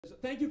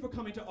Thank you for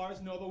coming to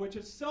Ars Nova, which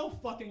is so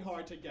fucking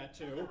hard to get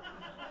to.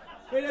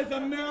 It is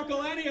a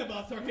miracle any of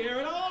us are here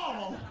at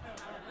all.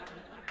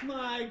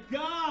 My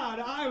God,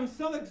 I am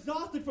so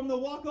exhausted from the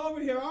walk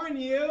over here, aren't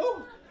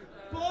you?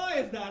 Boy,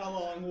 is that a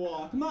long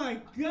walk.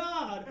 My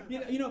God.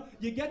 You know,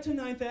 you get to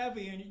 9th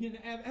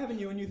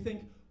Avenue and you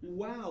think,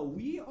 wow,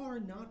 we are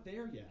not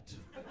there yet.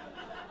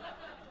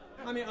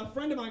 I mean, a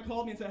friend of mine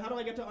called me and said, how do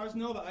I get to Ars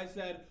Nova? I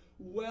said,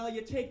 well,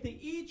 you take the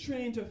E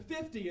train to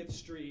 50th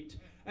Street,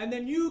 and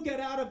then you get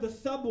out of the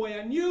subway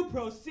and you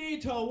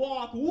proceed to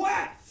walk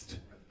west.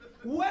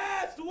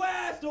 West,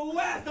 west,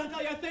 west,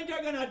 until you think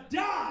you're gonna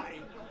die.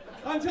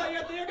 Until you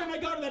think you're gonna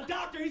go to the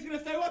doctor, he's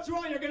gonna say, what's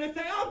wrong? You're gonna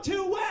say, I'm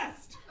too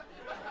west.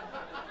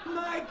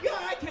 My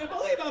God, I can't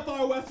believe how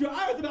far west you are.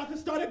 I was about to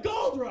start a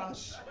gold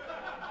rush.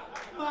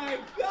 My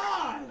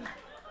God.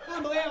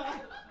 Unbelievable.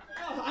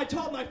 Oh, I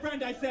told my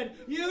friend, I said,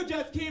 you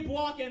just keep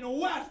walking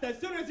west. As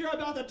soon as you're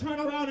about to turn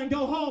around and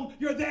go home,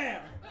 you're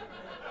there.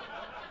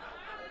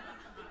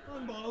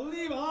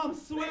 Unbelievable. I'm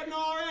sweating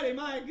already.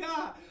 My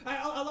God.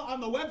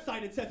 On the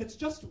website, it says it's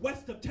just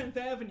west of 10th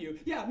Avenue.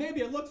 Yeah,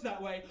 maybe it looks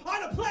that way.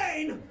 On a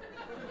plane!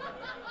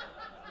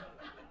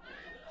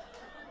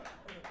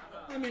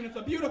 I mean, it's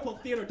a beautiful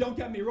theater, don't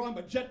get me wrong,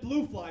 but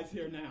JetBlue flies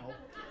here now.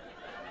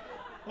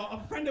 A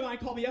friend of mine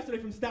called me yesterday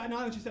from Staten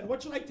Island. She said,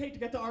 what should I take to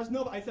get to Ars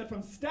Nova? I said,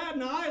 from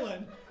Staten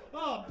Island?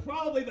 Oh,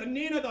 probably the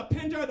Nina, the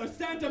Pinta, the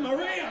Santa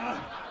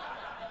Maria.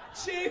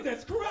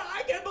 Jesus Christ,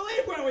 I can't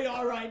believe where we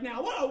are right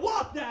now. What a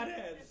walk that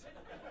is.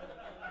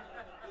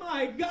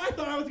 My God, I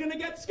thought I was going to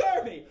get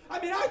scurvy.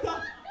 I mean, I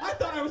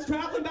thought I was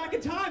traveling back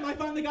in time. I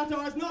finally got to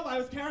Ars Nova. I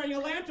was carrying a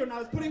lantern. I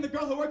was putting the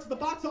girl who works at the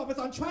box office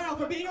on trial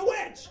for being a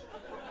witch.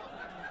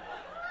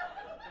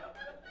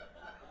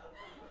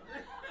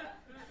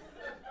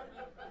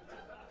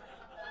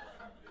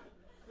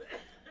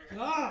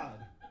 God.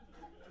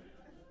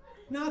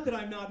 Not that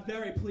I'm not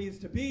very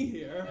pleased to be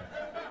here.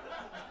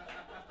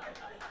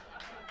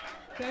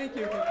 Thank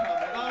you for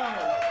coming.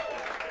 Oh.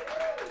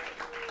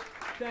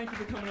 Thank you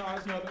for coming to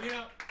Ars Nova. You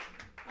know,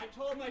 I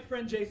told my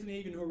friend Jason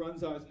Egan, who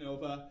runs Ars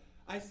Nova,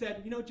 I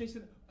said, you know,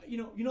 Jason, you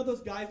know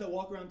those guys that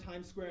walk around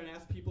Times Square and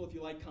ask people if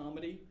you like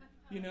comedy?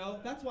 You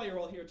know, that's why you're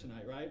all here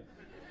tonight, right?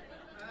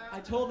 I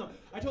told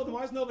them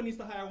Ars Nova needs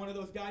to hire one of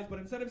those guys, but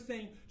instead of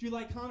saying, do you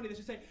like comedy, they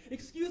should say,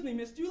 excuse me,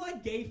 miss, do you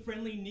like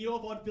gay-friendly,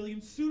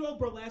 neo-vaudevillian,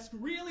 pseudo-burlesque,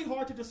 really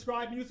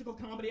hard-to-describe musical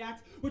comedy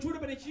acts, which would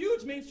have been a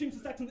huge mainstream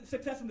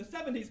success in the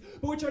 70s,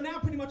 but which are now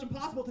pretty much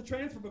impossible to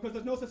transfer because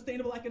there's no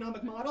sustainable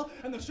economic model,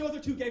 and the shows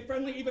are too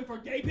gay-friendly even for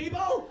gay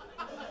people?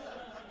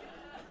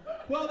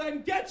 Well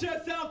then, get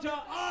yourself to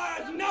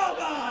Ars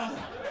Nova!